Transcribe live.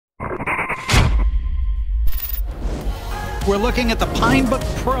We're looking at the Pinebook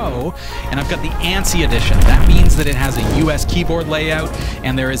Pro, and I've got the ANSI edition. That means that it has a US keyboard layout,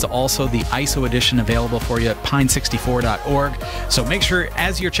 and there is also the ISO edition available for you at PINE64.org. So make sure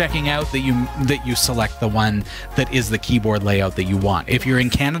as you're checking out that you select the one that is the keyboard layout that you want. If you're in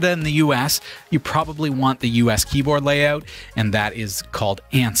Canada and the US, you probably want the US keyboard layout, and that is called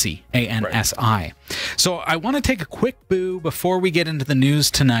ANSI, ANSI. Right. So I want to take a quick boo before we get into the news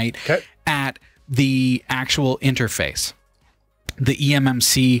tonight at the actual interface. The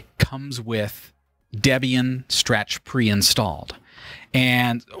eMMC comes with Debian Stretch pre-installed.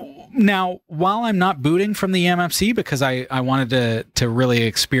 And now, while I'm not booting from the eMMC because I wanted to really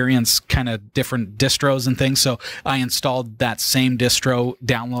experience kind of different distros and things, so I installed that same distro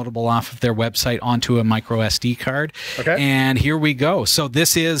downloadable off of their website onto a micro SD card. Okay. And here we go. So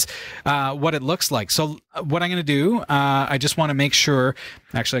this is what it looks like. So what I'm going to do, I just want to make sure,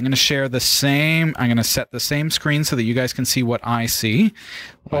 actually I'm going to share the same, I'm going to set the same screen so that you guys can see what I see.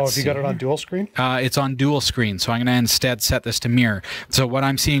 Have you got it on dual screen? It's on dual screen, so I'm going to instead set this to mirror. So what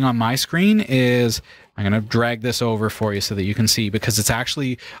I'm seeing on my screen is, I'm going to drag this over for you so that you can see, because it's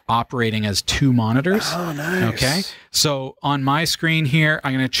actually operating as two monitors. Oh, nice. Okay, so on my screen here,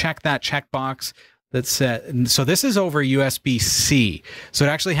 I'm going to check that checkbox that's set. So this is over USB-C. So it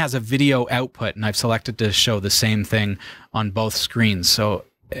actually has a video output, and I've selected to show the same thing on both screens. So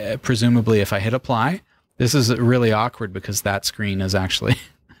presumably if I hit apply, this is really awkward because that screen is actually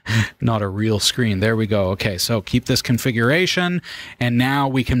not a real screen. There we go. Okay, so keep this configuration, and now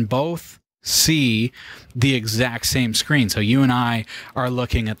we can both see the exact same screen. So you and I are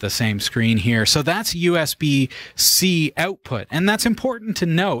looking at the same screen here. So that's USB-C output, and that's important to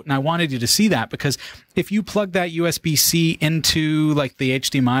note, and I wanted you to see that because if you plug that USB-C into like the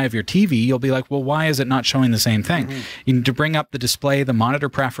HDMI of your TV, you'll be like, well, why is it not showing the same thing? You need to bring up the display, the monitor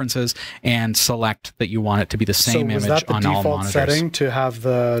preferences, and select that you want it to be the same image on all monitors. So was that the default setting to have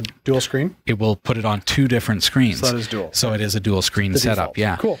the dual screen? It will put it on two different screens. So that is dual. So it is a dual screen setup.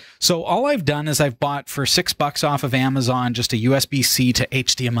 Yeah. Cool. So all I've done is I've bought for $6 off of Amazon just a USB-C to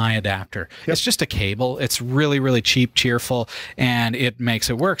HDMI adapter. It's just a cable. It's really, really cheap, cheerful, and it makes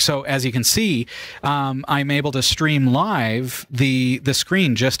it work. So as you can see, I'm able to stream live the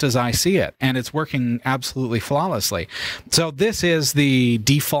screen just as I see it, and it's working absolutely flawlessly. So this is the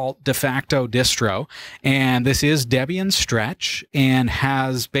default de facto distro, and this is Debian Stretch and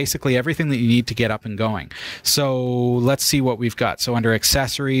has basically everything that you need to get up and going. So let's see what we've got. So under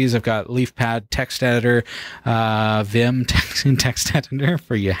accessories, I've got LeafPad text editor, Vim text editor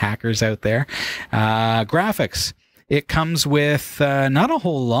for you hackers out there, graphics. It comes with not a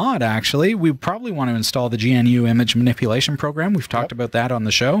whole lot, actually. We probably want to install the GNU image manipulation program. We've talked about that on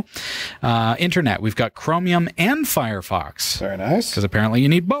the show. Internet, we've got Chromium and Firefox. Very nice. Because apparently you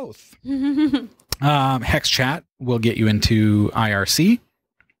need both. Hex chat will get you into IRC.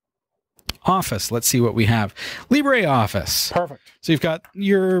 Office, let's see what we have. LibreOffice. Perfect. So you've got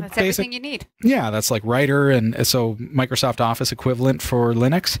your that's basic... everything you need. Yeah, that's like Writer, and so Microsoft Office equivalent for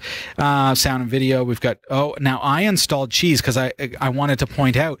Linux. Sound and video, we've got... Oh, now I installed Cheese because I wanted to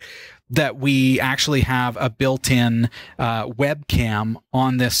point out that we actually have a built-in webcam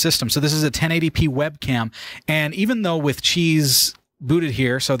on this system. So this is a 1080p webcam, and even though with Cheese booted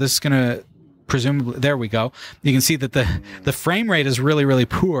here, so this is going to presumably... There we go. You can see that the frame rate is really, really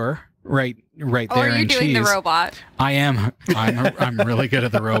poor. Right there. Or are you doing the robot? I am. I'm really good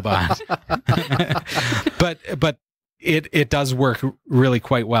at the robot. but it does work really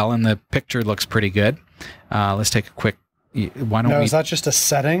quite well, and the picture looks pretty good. Let's take a quick. Why don't we? Is that just a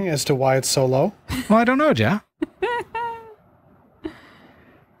setting as to why it's so low? Well, I don't know, Jeff.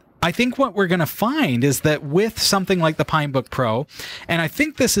 I think what we're going to find is that with something like the Pinebook Pro, and I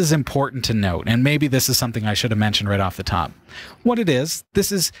think this is important to note, and maybe this is something I should have mentioned right off the top. What it is,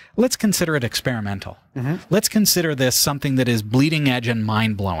 let's consider it experimental. Let's consider this something that is bleeding edge and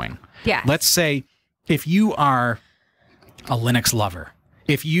mind-blowing. Yeah. Let's say if you are a Linux lover,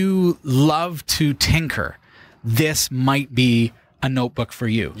 if you love to tinker, this might be a notebook for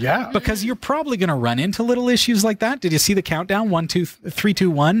you. Yeah. Because you're probably going to run into little issues like that. Did you see the countdown? 1, 2, 3, 2,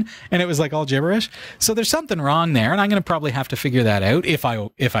 1, and it was like all gibberish. So there's something wrong there, and I'm going to probably have to figure that out if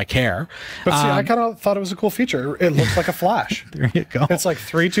I care. But see, I kind of thought it was a cool feature. It looks like a flash. There you go. It's like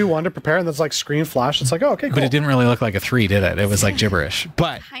 3, 2, 1 to prepare, and that's like screen flash. It's like, oh, okay, cool. But it didn't really look like a 3, did it? It was like gibberish.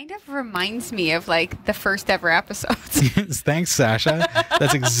 But Kind of reminds me of like the first ever episodes. Thanks, Sasha.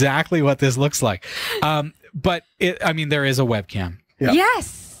 That's exactly what this looks like. But there is a webcam. Yeah.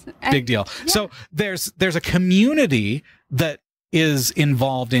 Yes. Big deal. Yeah. So there's a community that is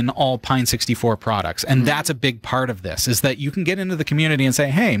involved in all Pine64 products. And that's a big part of this, is that you can get into the community and say,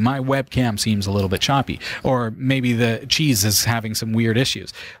 hey, my webcam seems a little bit choppy, or maybe the cheese is having some weird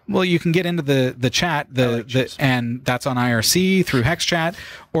issues. Well, you can get into the chat, and that's on IRC through HexChat,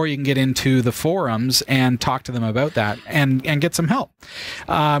 or you can get into the forums and talk to them about that and get some help.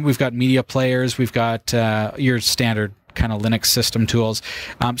 We've got media players, we've got your standard kind of Linux system tools.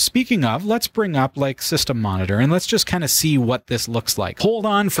 Speaking of, let's bring up like System Monitor and let's just kind of see what this looks like. Hold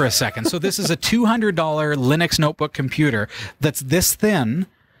on for a second. So this is a $200 Linux notebook computer that's this thin,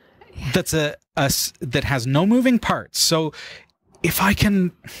 that's that has no moving parts. So if I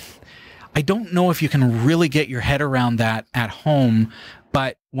don't know if you can really get your head around that at home,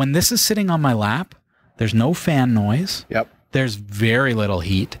 but when this is sitting on my lap, there's no fan noise. Yep. There's very little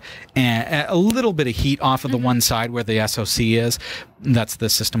heat, and a little bit of heat off of the one side where the SoC is. That's the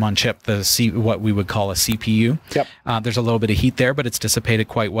system on chip, what we would call a CPU. Yep. There's a little bit of heat there, but it's dissipated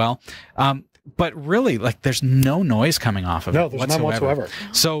quite well. But really, like, there's no noise coming off of it whatsoever. No, there's none whatsoever.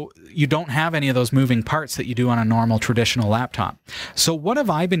 So you don't have any of those moving parts that you do on a normal traditional laptop. So what have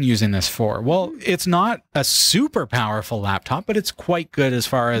I been using this for? Well, it's not a super powerful laptop, but it's quite good as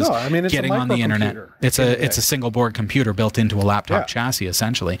far as getting on the internet. It's a single board computer built into a laptop chassis,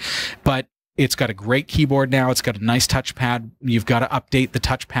 essentially. But it's got a great keyboard now. It's got a nice touchpad. You've got to update the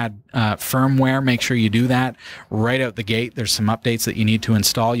touchpad firmware. Make sure you do that right out the gate. There's some updates that you need to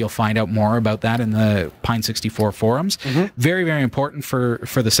install. You'll find out more about that in the Pine64 forums. Very, very important for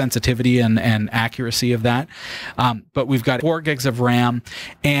the sensitivity and accuracy of that. But we've got 4 gigs of RAM.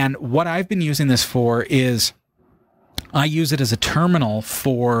 And what I've been using this for is I use it as a terminal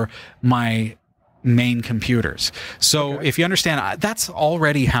for my main computers. So if you understand, that's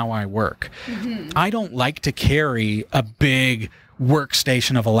already how I work. I don't like to carry a big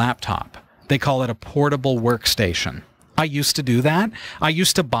workstation of a laptop. They call it a portable workstation. I used to do that. I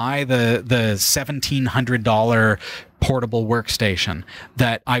used to buy the $1,700 portable workstation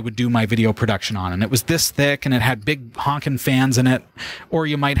that I would do my video production on, and it was this thick and it had big honking fans in it. Or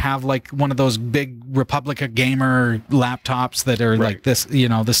you might have like one of those big Republica gamer laptops that are like this, you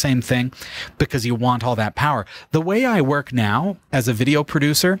know, the same thing, because you want all that power. The way I work now as a video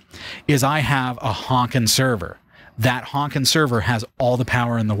producer is I have a honking server. That honking server has all the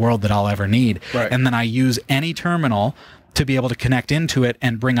power in the world that I'll ever need. And then I use any terminal to be able to connect into it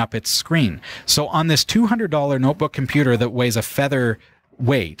and bring up its screen. So on this $200 notebook computer that weighs a feather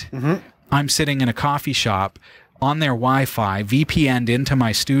weight, I'm sitting in a coffee shop on their Wi-Fi, VPN'd into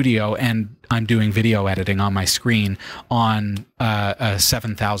my studio, and I'm doing video editing on my screen on a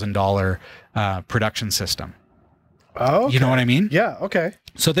 $7,000 production system. Oh, okay. You know what I mean? Yeah, okay.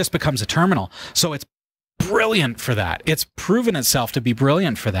 So this becomes a terminal. So it's brilliant for that. It's proven itself to be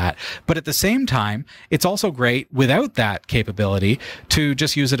brilliant for that. But at the same time, it's also great without that capability to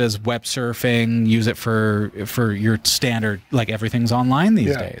just use it as web surfing, use it for your standard, like everything's online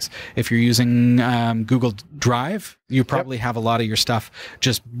these days. If you're using Google Drive, you probably have a lot of your stuff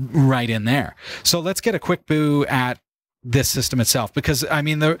just right in there. So let's get a quick boo at this system itself, because I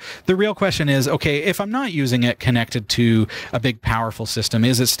mean the real question is, okay, if I'm not using it connected to a big powerful system,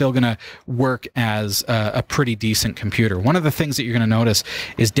 is it still going to work as a pretty decent computer? One of the things that you're going to notice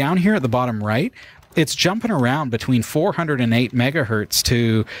is down here at the bottom right, it's jumping around between 408 megahertz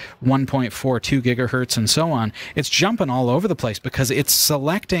to 1.42 gigahertz and so on. It's jumping all over the place because it's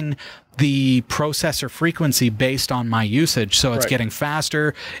selecting the processor frequency based on my usage. So it's getting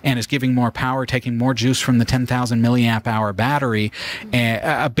faster and it's giving more power, taking more juice from the 10,000 milliamp hour battery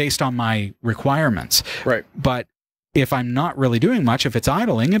based on my requirements. But if I'm not really doing much, if it's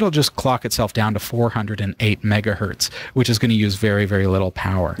idling, it'll just clock itself down to 408 megahertz, which is going to use very, very little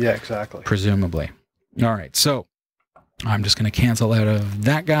power. Yeah, exactly. Presumably. All right, so I'm just going to cancel out of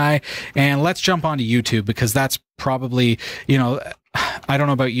that guy, and let's jump onto YouTube, because that's probably, you know, I don't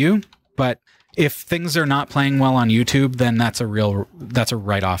know about you, but if things are not playing well on YouTube, then that's a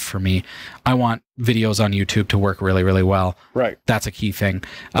write-off for me. I want videos on YouTube to work really, really well. That's a key thing.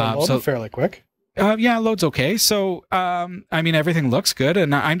 So fairly quick. Yeah, load's okay. So, I mean, everything looks good,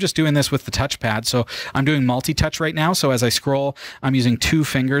 and I'm just doing this with the touchpad. So I'm doing multi-touch right now. So as I scroll, I'm using 2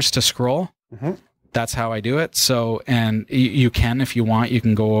 fingers to scroll. That's how I do it. So, and you can, if you want, you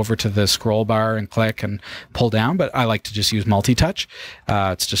can go over to the scroll bar and click and pull down, but I like to just use multi-touch.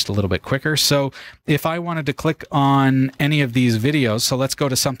 It's just a little bit quicker. So if I wanted to click on any of these videos, so let's go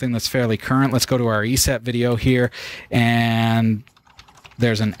to something that's fairly current. Let's go to our ESET video here, and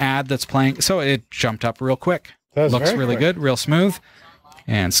there's an ad that's playing. So it jumped up real quick. Looks really good, real smooth.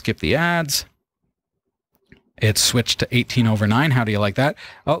 And skip the ads. It's switched to 18/9. How do you like that?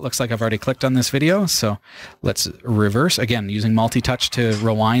 Oh, it looks like I've already clicked on this video. So let's reverse. Again, using multi-touch to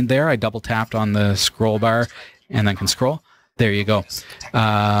rewind there. I double tapped on the scroll bar and then can scroll. There you go.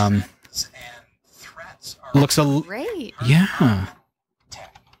 Looks great. Yeah.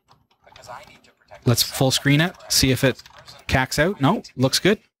 Let's full screen it. See if it cacks out. No, looks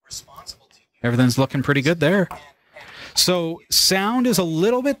good. Everything's looking pretty good there. So sound is a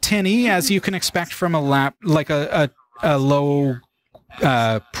little bit tinny, as you can expect from a low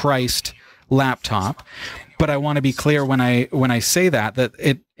priced laptop. But I want to be clear when I say that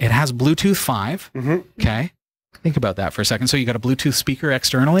it has Bluetooth 5. Okay, think about that for a second. So you got a Bluetooth speaker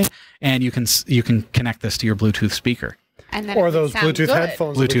externally, and you can connect this to your Bluetooth speaker. And then or those Bluetooth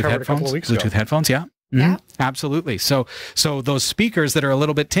headphones. Bluetooth headphones, yeah. Yeah, absolutely. So those speakers that are a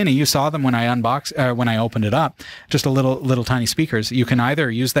little bit tinny, you saw them when I when I opened it up, just a little tiny speakers. You can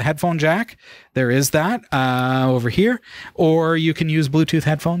either use the headphone jack, there is that over here, or you can use Bluetooth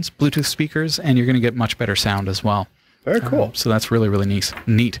headphones, Bluetooth speakers, and you're going to get much better sound as well. Very cool. So that's really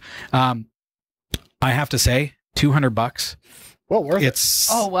neat. I have to say, $200. Well worth it.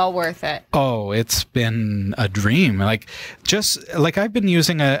 well worth it. Oh, it's been a dream. Like I've been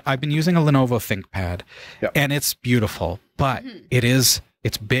using a Lenovo ThinkPad, and it's beautiful, but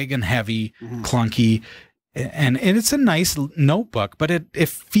it's big and heavy, clunky, and it's a nice notebook, but it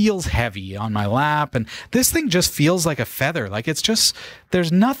feels heavy on my lap, and this thing just feels like a feather. Like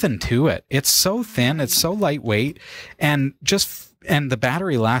there's nothing to it. It's so thin, it's so lightweight, and the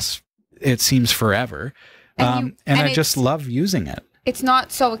battery lasts, it seems, forever. And I just love using it. It's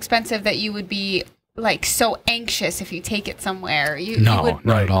not so expensive that you would be like so anxious if you take it somewhere. Not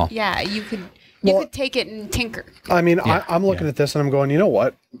at all. Yeah, you could take it and tinker. I mean, I'm looking at this and I'm going, you know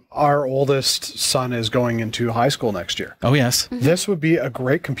what? Our oldest son is going into high school next year. Oh, yes. This would be a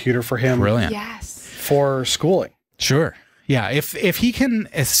great computer for him. Brilliant. Yes. For schooling. Sure. Yeah, if he can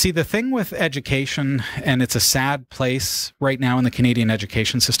see, the thing with education, and it's a sad place right now in the Canadian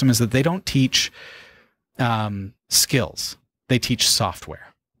education system, is that they don't teach skills. They teach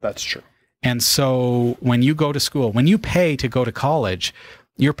software. That's true. And so when you go to school, when you pay to go to college,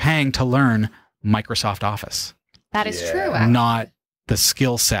 you're paying to learn Microsoft Office. That is true. Actually. Not the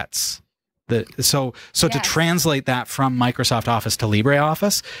skill sets. So to translate that from Microsoft Office to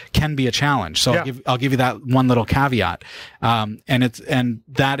LibreOffice can be a challenge. So I'll give you that one little caveat. And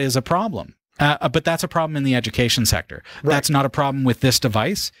that is a problem. But that's a problem in the education sector. Right. That's not a problem with this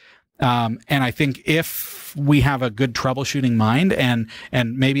device. And I think if we have a good troubleshooting mind and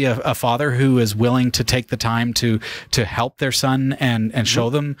maybe a father who is willing to take the time to help their son and show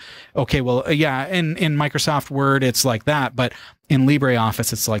them, okay, well, yeah, in Microsoft Word, it's like that, but in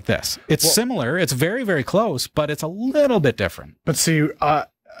LibreOffice, it's like this. It's similar. It's very, very close, but it's a little bit different. But see,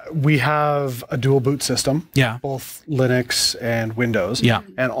 we have a dual boot system. Yeah. Both Linux and Windows. Yeah.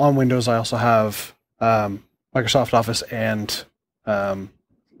 And on Windows, I also have Microsoft Office and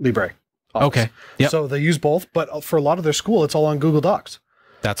LibreOffice. Okay. Yep. So they use both, but for a lot of their school, it's all on Google Docs.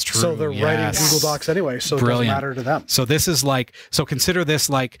 That's true. So they're writing Google Docs anyway, so it doesn't matter to them. So this is so consider this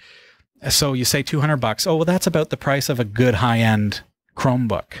so you say $200. Oh, well, that's about the price of a good high-end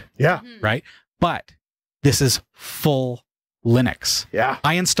Chromebook. Yeah. Right? But this is full Linux. Yeah.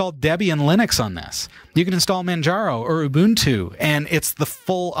 I installed Debian Linux on this. You can install Manjaro or Ubuntu, and it's the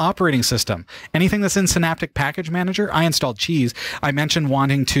full operating system. Anything that's in Synaptic Package Manager, I installed Cheese. I mentioned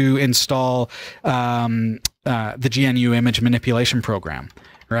wanting to install the GNU image manipulation program,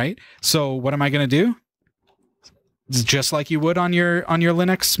 right? So what am I going to do? It's just like you would on your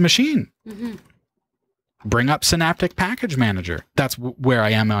Linux machine. Bring up Synaptic Package Manager. That's where I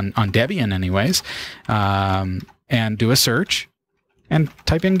am on Debian anyways. And do a search and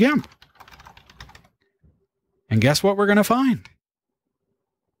type in GIMP. And guess what we're going to find?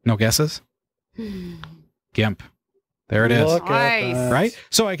 No guesses? GIMP. There it is. Look at that. Right?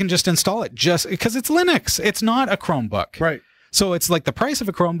 So I can just install it just because it's Linux. It's not a Chromebook. Right. So it's like the price of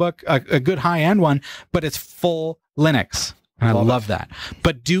a Chromebook, a good high-end one, but it's full Linux. And I love that.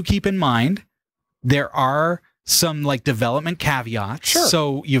 But do keep in mind, there are some development caveats. Sure.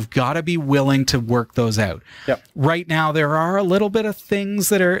 So you've got to be willing to work those out. Yep. Right now, there are a little bit of things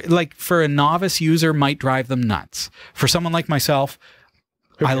that are for a novice user might drive them nuts. For someone like myself,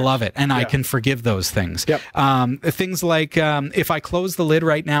 I love it. And I can forgive those things. Yep. Things like if I close the lid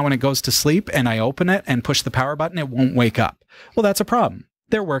right now when it goes to sleep and I open it and push the power button, it won't wake up. Well, that's a problem.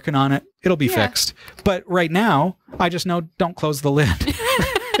 They're working on it. It'll be fixed. But right now, I just know don't close the lid.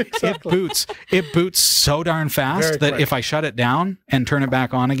 Exactly. It boots so darn fast that if I shut it down and turn it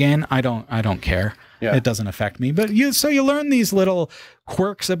back on again, I don't care. Yeah. It doesn't affect me. But you learn these little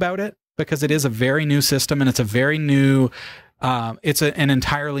quirks about it because it is a very new system and it's a very new, it's an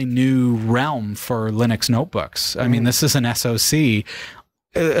entirely new realm for Linux notebooks. I mean, this is an SoC,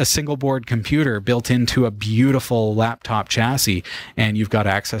 a single board computer built into a beautiful laptop chassis, and you've got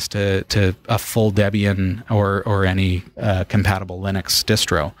access to a full Debian or any compatible Linux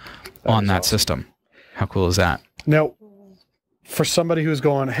distro on that system. How cool is that? Now, for somebody who's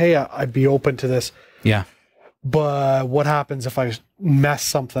going, hey, I'd be open to this. Yeah. But what happens if I mess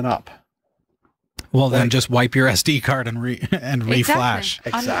something up? Well, then just wipe your SD card and reflash.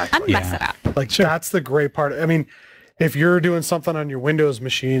 Exactly. Unmess it up. Like, that's the great part. I mean, if you're doing something on your Windows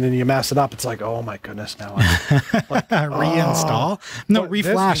machine and you mess it up, it's like, oh my goodness, now I'm like, reinstall. No, But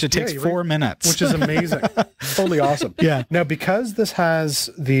reflash. this- It takes 4 minutes, which is amazing. Totally awesome. Yeah. Now, because this has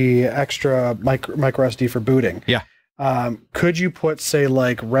the extra micro SD for booting, Yeah. Could you put, say,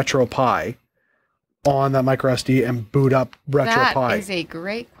 like RetroPie on that micro SD and boot up RetroPie? That is a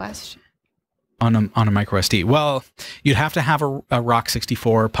great question. on a micro SD. Well, you'd have to have a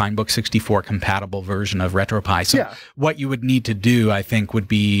Rock64, Pinebook 64 compatible version of RetroPie. So what you would need to do, I think, would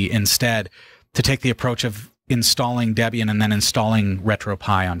be instead to take the approach of installing Debian and then installing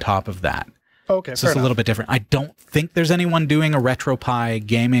RetroPie on top of that. Okay, so it's a little bit different. I don't think there's anyone doing a RetroPie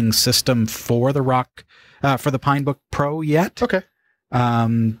gaming system for the for the Pinebook Pro yet. Okay.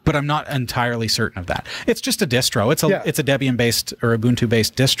 But I'm not entirely certain of that. It's just a distro. It's a Debian-based or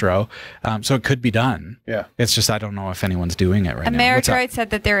Ubuntu-based distro, so it could be done. Yeah. It's just I don't know if anyone's doing it right now. Ameritroid said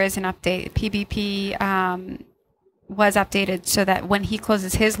that there is an update. PBP was updated so that when he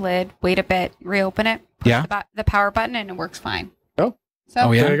closes his lid, wait a bit, reopen it, push the power button, and it works fine. Oh. So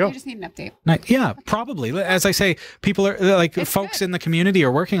there you go. You just need an update. Yeah, probably. As I say, people are like folks in the community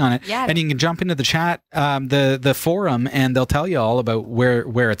are working on it, and you can jump into the chat, the forum, and they'll tell you all about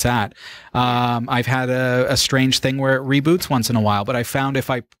where it's at. I've had a strange thing where it reboots once in a while, but I found if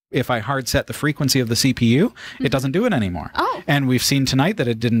I hard set the frequency of the CPU, it doesn't do it anymore. Oh. And we've seen tonight that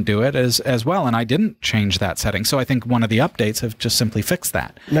it didn't do it as well, and I didn't change that setting. So I think one of the updates have just simply fixed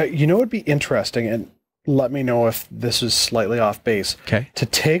that. Now, you know what would be interesting, and let me know if this is slightly off base. Okay. To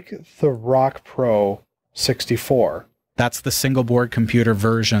take the Rock Pro 64. That's the single board computer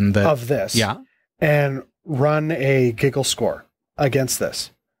version of this. Yeah. And run a giggle score against this.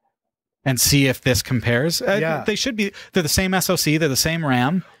 And see if this compares. They should be. They're the same SoC. They're the same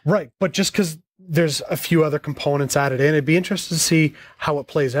RAM. Right. But just because there's a few other components added in, it'd be interesting to see how it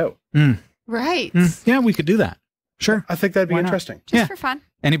plays out. Right. Yeah, we could do that. Sure. I think that'd be interesting. Just for fun.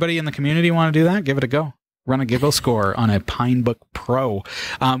 Anybody in the community want to do that? Give it a go. Run a giggle score on a Pinebook Pro.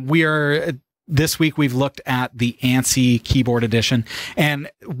 This week we've looked at the ANSI keyboard edition,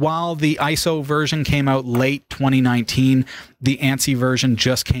 and while the ISO version came out late 2019, the ANSI version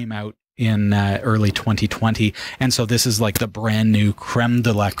just came out in early 2020, and so this is like the brand new creme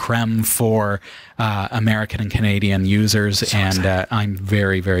de la creme for American and Canadian users, I'm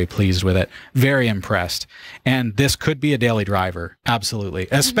very, very pleased with it. Very impressed. And this could be a daily driver, absolutely,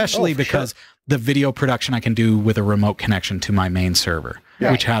 especially because the video production I can do with a remote connection to my main server,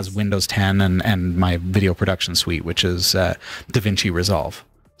 which has Windows 10 and my video production suite, which is DaVinci Resolve.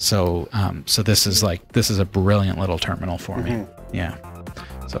 So this is a brilliant little terminal for me. Yeah.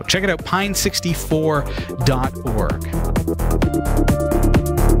 So check it out, PINE64.org.